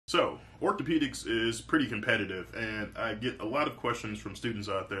So, orthopedics is pretty competitive, and I get a lot of questions from students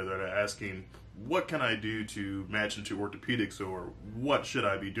out there that are asking, what can I do to match into orthopedics, or what should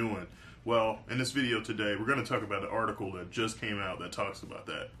I be doing? Well, in this video today, we're going to talk about an article that just came out that talks about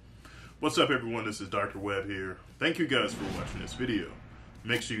that. What's up, everyone? This is Dr. Webb here. Thank you guys for watching this video.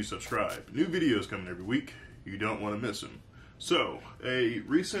 Make sure you subscribe. New videos coming every week. You don't want to miss them. So, a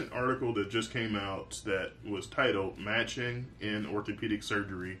recent article that just came out that was titled Matching in Orthopedic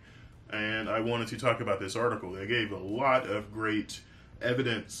Surgery, and I wanted to talk about this article. They gave a lot of great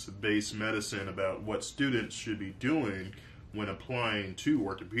evidence-based medicine about what students should be doing when applying to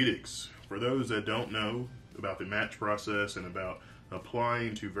orthopedics. For those that don't know about the match process and about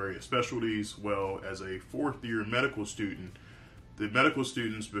applying to various specialties, well, as a fourth-year medical student, the medical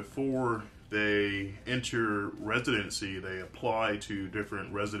students, before they enter residency, they apply to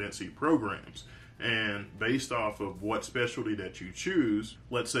different residency programs. And based off of what specialty that you choose,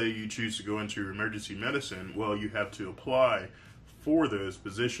 let's say you choose to go into emergency medicine, well, you have to apply for those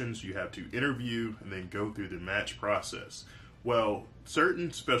positions, you have to interview, and then go through the match process. Well,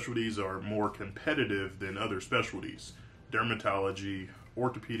 certain specialties are more competitive than other specialties. Dermatology,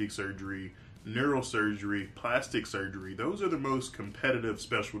 orthopedic surgery, neurosurgery, plastic surgery, those are the most competitive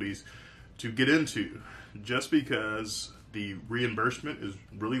specialties to get into, just because the reimbursement is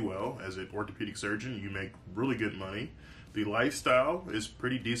really well. As an orthopedic surgeon, you make really good money. The lifestyle is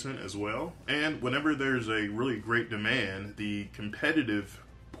pretty decent as well. And whenever there's a really great demand, the competitive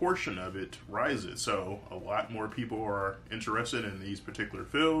portion of it rises. So a lot more people are interested in these particular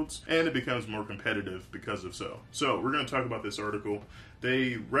fields, and it becomes more competitive because of so. So we're going to talk about this article.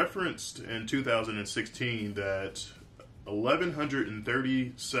 They referenced in 2016 that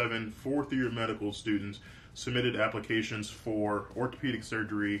 1,137 fourth-year medical students submitted applications for orthopedic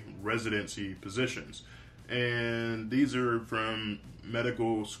surgery residency positions. And these are from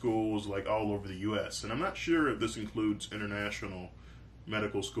medical schools like all over the U.S. And I'm not sure if this includes international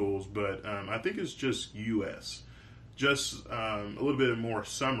medical schools, but I think it's just U.S. Just a little bit more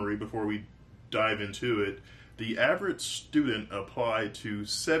summary before we dive into it. The average student applied to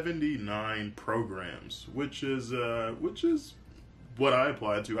 79 programs, which is what I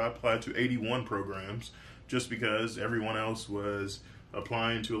applied to. I applied to 81 programs just because everyone else was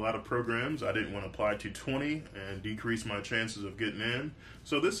applying to a lot of programs. I didn't want to apply to 20 and decrease my chances of getting in.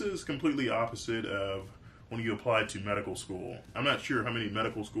 So this is completely opposite of when you apply to medical school. I'm not sure how many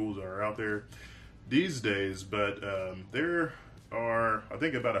medical schools are out there these days, but there are, I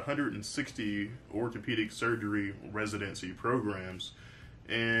think, about 160 orthopedic surgery residency programs,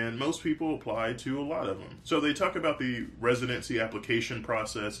 and most people apply to a lot of them. So they talk about the residency application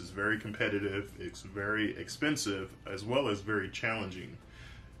process is very competitive, it's very expensive, as well as very challenging.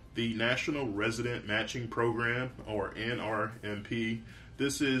 The National Resident Matching Program, or NRMP,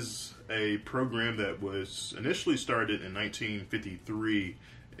 this is a program that was initially started in 1953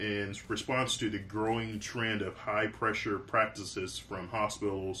 in response to the growing trend of high-pressure practices from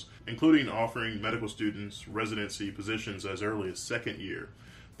hospitals, including offering medical students residency positions as early as second year.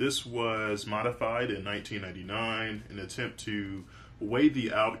 This was modified in 1999 in an attempt to weigh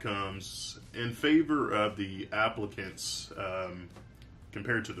the outcomes in favor of the applicants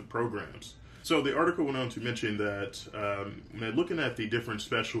compared to the programs. So the article went on to mention that when looking at the different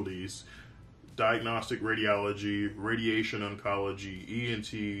specialties, diagnostic radiology, radiation oncology,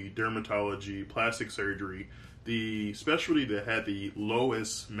 ENT, dermatology, plastic surgery, the specialty that had the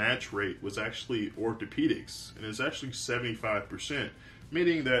lowest match rate was actually orthopedics, and it's actually 75%,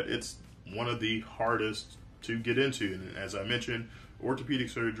 meaning that it's one of the hardest to get into. And as I mentioned, orthopedic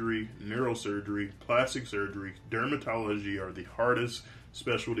surgery, neurosurgery, plastic surgery, dermatology are the hardest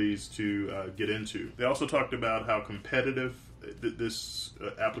specialties to get into. They also talked about how competitive this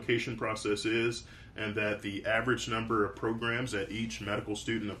application process is, and that the average number of programs that each medical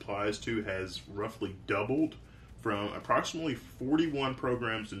student applies to has roughly doubled from approximately 41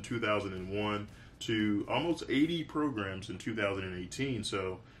 programs in 2001 to almost 80 programs in 2018.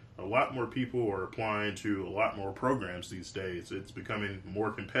 So a lot more people are applying to a lot more programs these days. It's becoming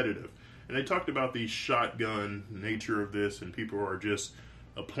more competitive. And they talked about the shotgun nature of this, and people are just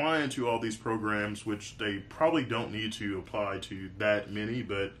applying to all these programs, which they probably don't need to apply to that many,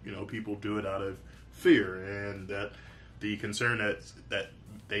 but you know, people do it out of fear and that the concern that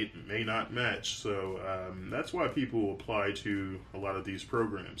they may not match. So that's why people apply to a lot of these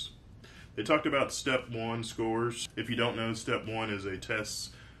programs. They talked about Step 1 scores. If you don't know, Step 1 is a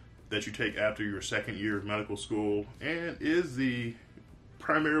test that you take after your second year of medical school, and is the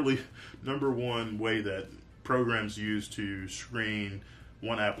primarily #1 way that programs use to screen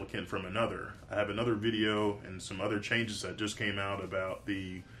one applicant from another. I have another video and some other changes that just came out about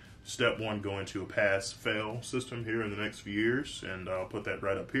the step one going to a pass-fail system here in the next few years, and I'll put that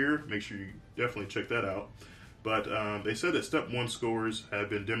right up here. Make sure you definitely check that out. But they said that step one scores have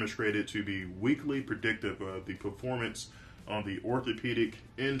been demonstrated to be weakly predictive of the performance on the orthopedic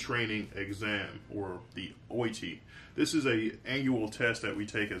in-training exam, or the OITE. This is an annual test that we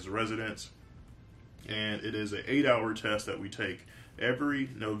take as residents, and it is an 8-hour test that we take every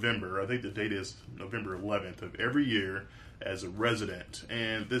November. I think the date is November 11th of every year as a resident,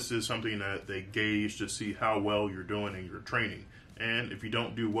 and this is something that they gauge to see how well you're doing in your training. And if you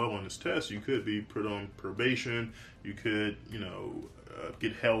don't do well on this test, you could be put on probation. You could,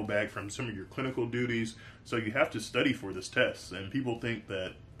 get held back from some of your clinical duties. So you have to study for this test. And people think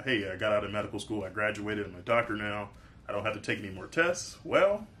that, hey, I got out of medical school, I graduated, I'm a doctor now, I don't have to take any more tests.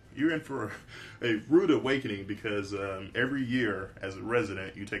 Well, you're in for a rude awakening, because every year as a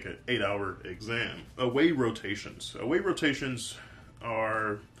resident, you take an 8-hour exam. Away rotations. Away rotations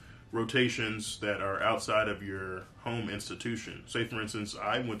are rotations that are outside of your home institution. Say, for instance,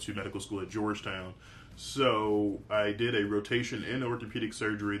 I went to medical school at Georgetown, so I did a rotation in orthopedic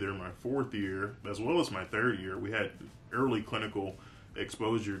surgery there my 4th year, as well as my 3rd year. We had early clinical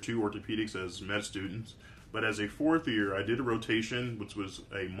exposure to orthopedics as med students, but as a 4th year, I did a rotation, which was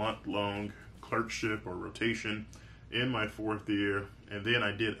a month-long clerkship or rotation in my 4th year, and then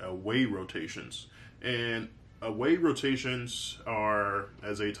I did away rotations. And away rotations are,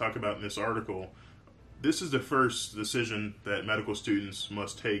 as they talk about in this article, this is the first decision that medical students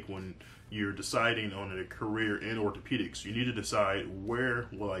must take when you're deciding on a career in orthopedics. You need to decide, where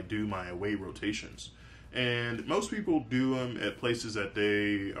will I do my away rotations? And most people do them at places that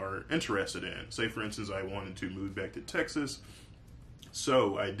they are interested in. Say, for instance, I wanted to move back to Texas,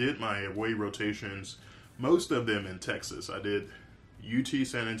 so I did my away rotations, most of them in Texas. I did UT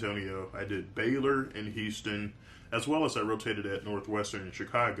San Antonio, I did Baylor in Houston, as well as I rotated at Northwestern in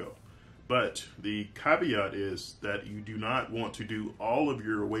Chicago. But the caveat is that you do not want to do all of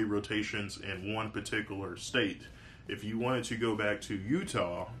your away rotations in one particular state. If you wanted to go back to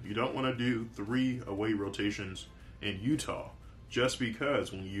Utah, you don't want to do 3 away rotations in Utah, just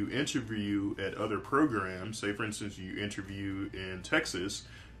because when you interview at other programs, say for instance you interview in Texas,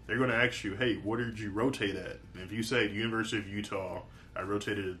 they're going to ask you, hey, what did you rotate at? And if you say the University of Utah, I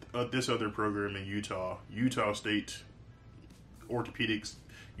rotated at this other program in Utah, Utah State Orthopedics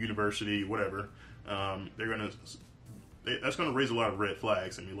University, whatever, that's going to raise a lot of red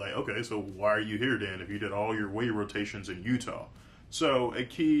flags and be like, okay, so why are you here then if you did all your way rotations in Utah? So a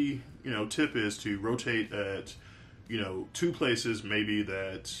key, tip is to rotate at, 2 places maybe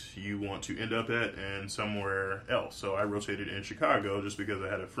that you want to end up at and somewhere else. So I rotated in Chicago just because I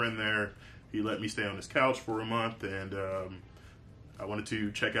had a friend there. He let me stay on his couch for a month, and I wanted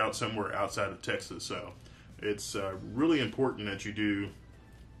to check out somewhere outside of Texas. So it's really important that you do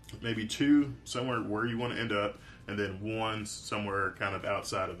maybe 2 somewhere where you want to end up, and then 1 somewhere kind of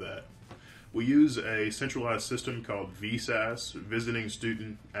outside of that. We use a centralized system called VSAS, Visiting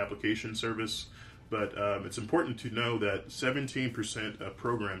Student Application Service, but it's important to know that 17% of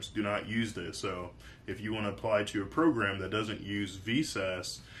programs do not use this. So if you want to apply to a program that doesn't use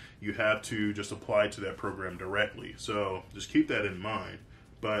VSAS, you have to just apply to that program directly. So just keep that in mind.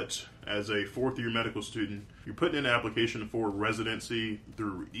 But as a 4th year medical student, you're putting in an application for residency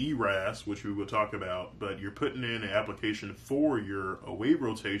through ERAS, which we will talk about, but you're putting in an application for your away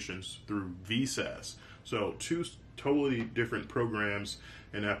rotations through VSAS. So 2 totally different programs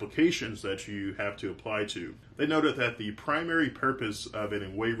and applications that you have to apply to. They noted that the primary purpose of an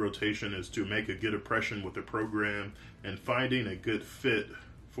away rotation is to make a good impression with the program and finding a good fit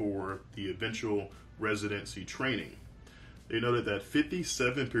for the eventual residency training. They noted that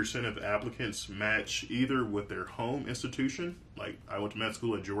 57% of applicants match either with their home institution, like I went to med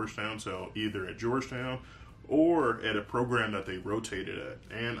school at Georgetown, so either at Georgetown or at a program that they rotated at.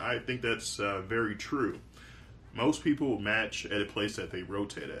 And I think that's very true. Most people match at a place that they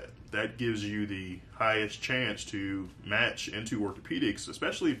rotate at. That gives you the highest chance to match into orthopedics,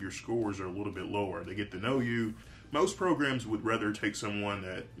 especially if your scores are a little bit lower. They get to know you. Most programs would rather take someone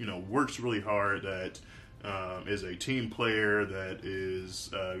that, works really hard, that is a team player, that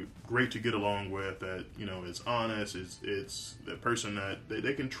is great to get along with, that, is honest, it's the person that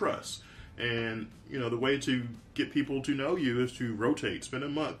they can trust. And, the way to get people to know you is to rotate, spend a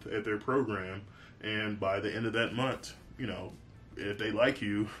month at their program, and by the end of that month, if they like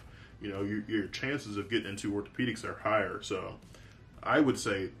you, your chances of getting into orthopedics are higher. So I would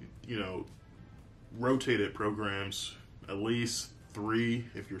say, rotate at programs, at least 3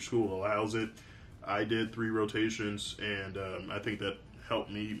 if your school allows it. I did 3 rotations, and I think that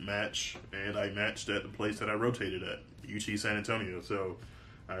helped me match, and I matched at the place that I rotated at, UT San Antonio. So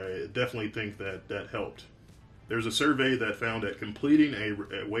I definitely think that helped. There's a survey that found that completing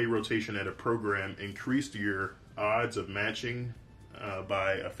a away rotation at a program increased your odds of matching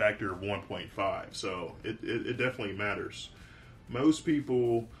by a factor of 1.5. So it definitely matters. Most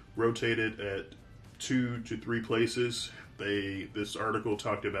people rotated at 2 to 3 places. This article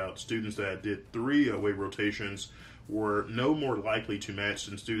talked about students that did 3 away rotations were no more likely to match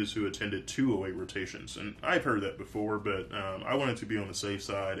than students who attended 2 away rotations. And I've heard that before, but I wanted to be on the safe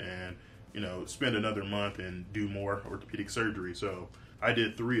side and spend another month and do more orthopedic surgery. So I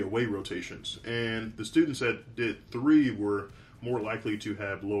did 3 away rotations, and the students that did 3 were more likely to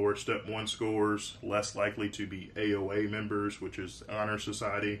have lower step 1 scores, less likely to be AOA members, which is honor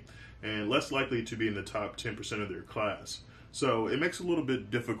society, and less likely to be in the top 10% of their class. So it makes it a little bit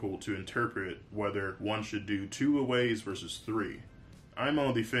difficult to interpret whether one should do 2 aways versus 3. I'm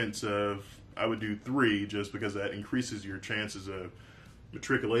on the fence of I would do 3 just because that increases your chances of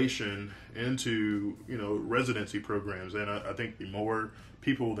matriculation into residency programs, and I think the more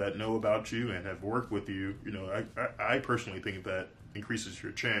people that know about you and have worked with you, I personally think that increases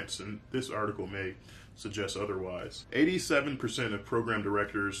your chance, and this article may suggest otherwise. 87% of program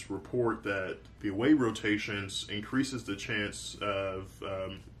directors report that the away rotations increases the chance of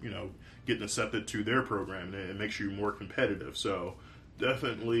getting accepted to their program, and it makes you more competitive. So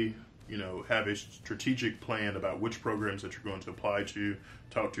definitely have a strategic plan about which programs that you're going to apply to.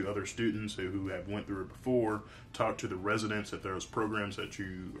 Talk to other students who have went through it before. Talk to the residents at those programs that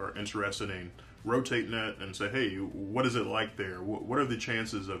you are interested in rotating at, and say, hey, what is it like there? What are the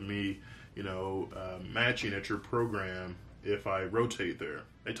chances of me, matching at your program if I rotate there?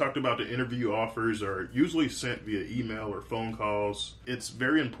 They talked about the interview offers are usually sent via email or phone calls. It's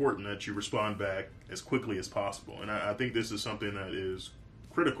very important that you respond back as quickly as possible, and I think this is something that is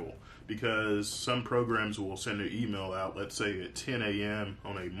critical, because some programs will send an email out, let's say at 10 a.m.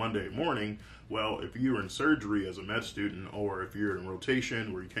 on a Monday morning. Well, if you're in surgery as a med student, or if you're in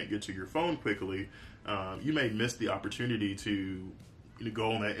rotation where you can't get to your phone quickly, you may miss the opportunity to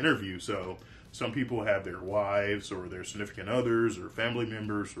go on that interview. So some people have their wives or their significant others or family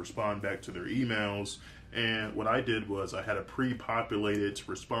members respond back to their emails. And what I did was I had a pre-populated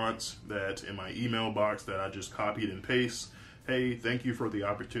response that in my email box that I just copied and paste. Hey, thank you for the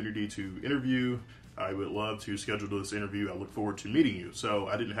opportunity to interview. I would love to schedule this interview. I look forward to meeting you. So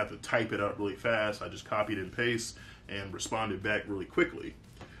I didn't have to type it up really fast. I just copied and paste and responded back really quickly.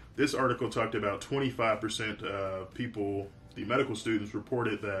 This article talked about 25% of people, the medical students,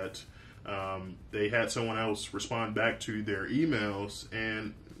 reported that they had someone else respond back to their emails,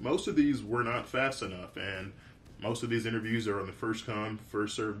 and most of these were not fast enough, and most of these interviews are on the first come,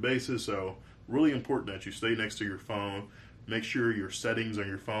 first served basis. So really important that you stay next to your phone. Make sure your settings on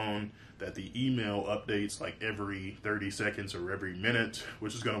your phone, that the email updates like every 30 seconds or every minute,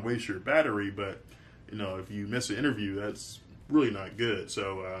 which is going to waste your battery. But if you miss an interview, that's really not good.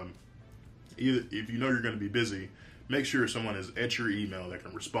 So either, if you're going to be busy, make sure someone is at your email that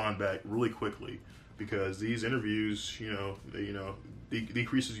can respond back really quickly, because these interviews,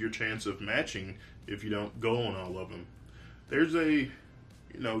 decreases your chance of matching if you don't go on all of them. There's a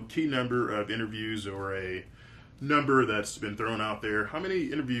key number of interviews, or a number that's been thrown out there. How many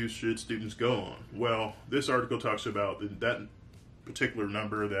interviews should students go on? Well, this article talks about that particular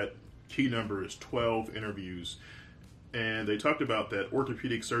number. That key number is 12 interviews. And they talked about that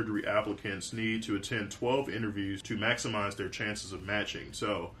orthopedic surgery applicants need to attend 12 interviews to maximize their chances of matching.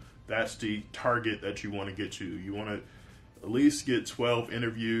 So that's the target that you want to get to. You want to at least get 12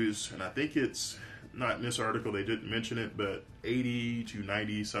 interviews, and I think it's not in this article, they didn't mention it, but 80 to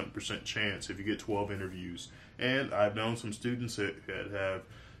 90 something percent chance if you get 12 interviews. And I've known some students that have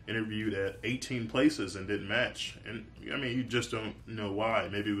interviewed at 18 places and didn't match. And I mean, you just don't know why.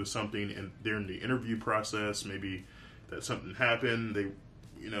 Maybe it was something during the interview process, maybe that something happened.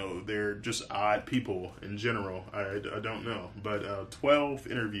 They're just odd people in general. I don't know. But 12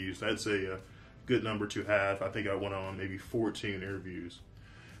 interviews, that's a good number to have. I think I went on maybe 14 interviews.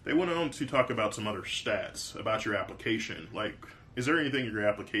 They went on to talk about some other stats about your application. Like, is there anything in your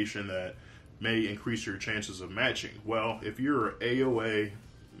application that may increase your chances of matching? Well, if you're an AOA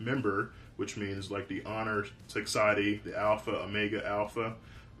member, which means like the honor society, the alpha, omega, alpha,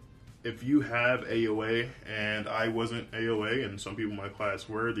 if you have AOA, and I wasn't AOA, and some people in my class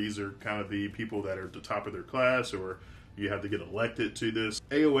were, these are kind of the people that are at the top of their class, or you have to get elected to this.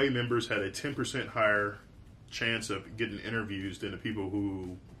 AOA members had a 10% higher chance of getting interviews than the people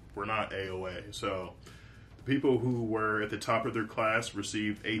who were not AOA. So the people who were at the top of their class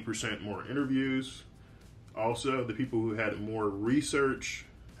received 8% more interviews. Also, the people who had more research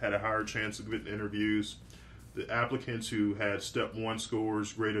had a higher chance of getting interviews. the applicants who had step 1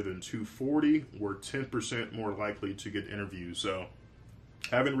 scores greater than 240 were 10% more likely to get interviews. So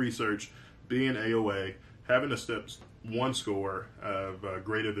having research, being AOA, having a step 1 score of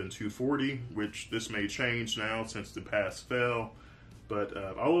greater than 240, which this may change now since the pass-fail, but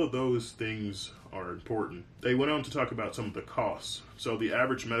all of those things are important. They went on to talk about some of the costs. So the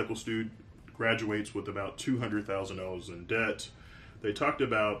average medical student graduates with about $200,000 in debt. They talked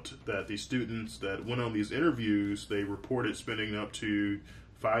about that the students that went on these interviews, they reported spending up to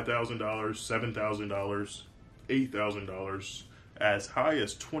 $5,000, $7,000, $8,000, as high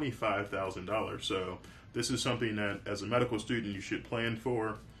as $25,000. So this is something that as a medical student you should plan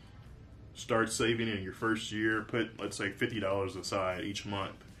for. Start saving in your first year. Put, let's say, $50 aside each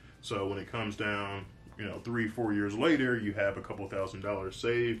month. So when it comes down, 3-4 years later, you have a couple $1,000s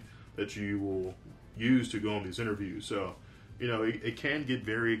saved that you will use to go on these interviews. So it can get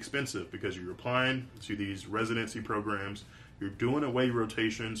very expensive because you're applying to these residency programs, you're doing away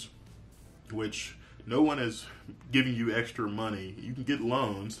rotations, which no one is giving you extra money. You can get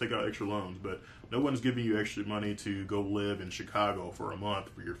loans, take out extra loans, but no one's giving you extra money to go live in Chicago for a month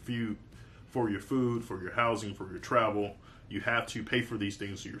for your food, for your housing, for your travel. You have to pay for these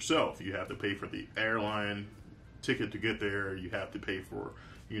things yourself. You have to pay for the airline ticket to get there. You have to pay for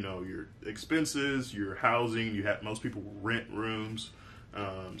your expenses, your housing. Most people rent rooms,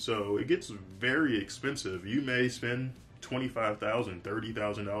 so it gets very expensive. You may spend $25,000,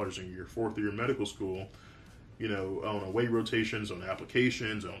 $30,000 in your 4th year of medical school, on away rotations, on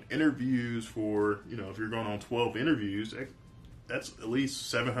applications, on interviews. For if you're going on 12 interviews, that's at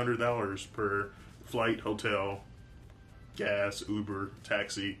least $700 per flight, hotel, gas, Uber,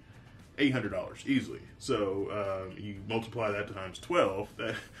 taxi. $800 easily. So you multiply that times 12,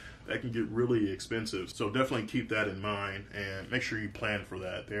 that can get really expensive. So definitely keep that in mind and make sure you plan for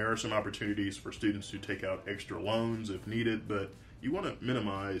that. There are some opportunities for students to take out extra loans if needed, but you want to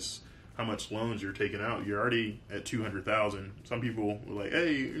minimize how much loans you're taking out. You're already at $200,000. Some people were like,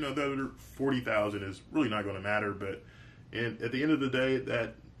 hey, the other $40,000 is really not going to matter, but at the end of the day,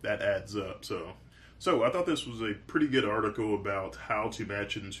 that adds up. So I thought this was a pretty good article about how to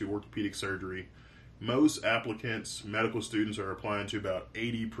match into orthopedic surgery. Most applicants, medical students, are applying to about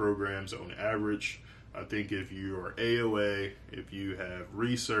 80 programs on average. I think if you are AOA, if you have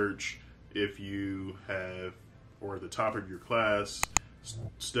research, if you have, or at the top of your class,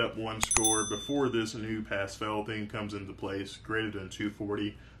 step 1 score before this new pass-fail thing comes into place, greater than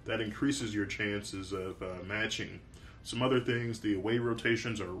 240, that increases your chances of matching. Some other things, the away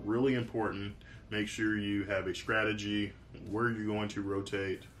rotations are really important. Make sure you have a strategy where you're going to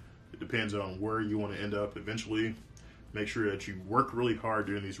rotate. It depends on where you want to end up eventually. Make sure that you work really hard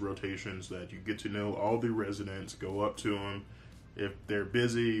during these rotations, that you get to know all the residents, go up to them. If they're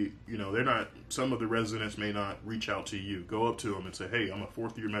busy, some of the residents may not reach out to you. Go up to them and say, hey, I'm a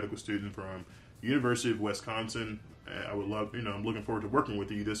 4th year medical student from University of Wisconsin. I would love, I'm looking forward to working with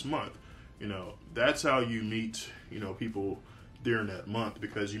you this month. That's how you meet, people during that month,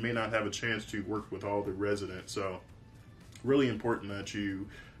 because you may not have a chance to work with all the residents. So really important that you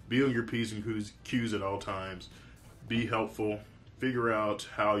be on your P's and Q's at all times. Be helpful. Figure out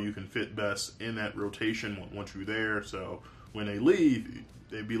how you can fit best in that rotation once you're there. So when they leave,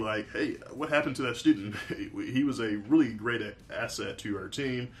 they'd be like, hey, what happened to that student? He was a really great asset to our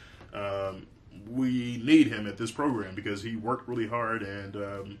team. We need him at this program because he worked really hard,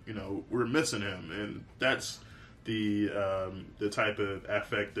 and we're missing him. And that's the type of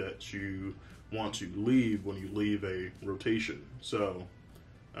affect that you want to leave when you leave a rotation. So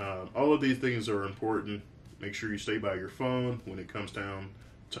all of these things are important. Make sure you stay by your phone when it comes down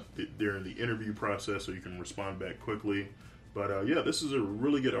during the interview process, so you can respond back quickly. But yeah, this is a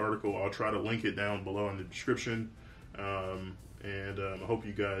really good article. I'll try to link it down below in the description. I hope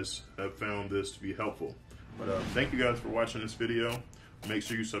you guys have found this to be helpful. But thank you guys for watching this video. Make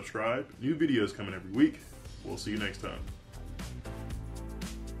sure you subscribe. New videos coming every week. We'll see you next time.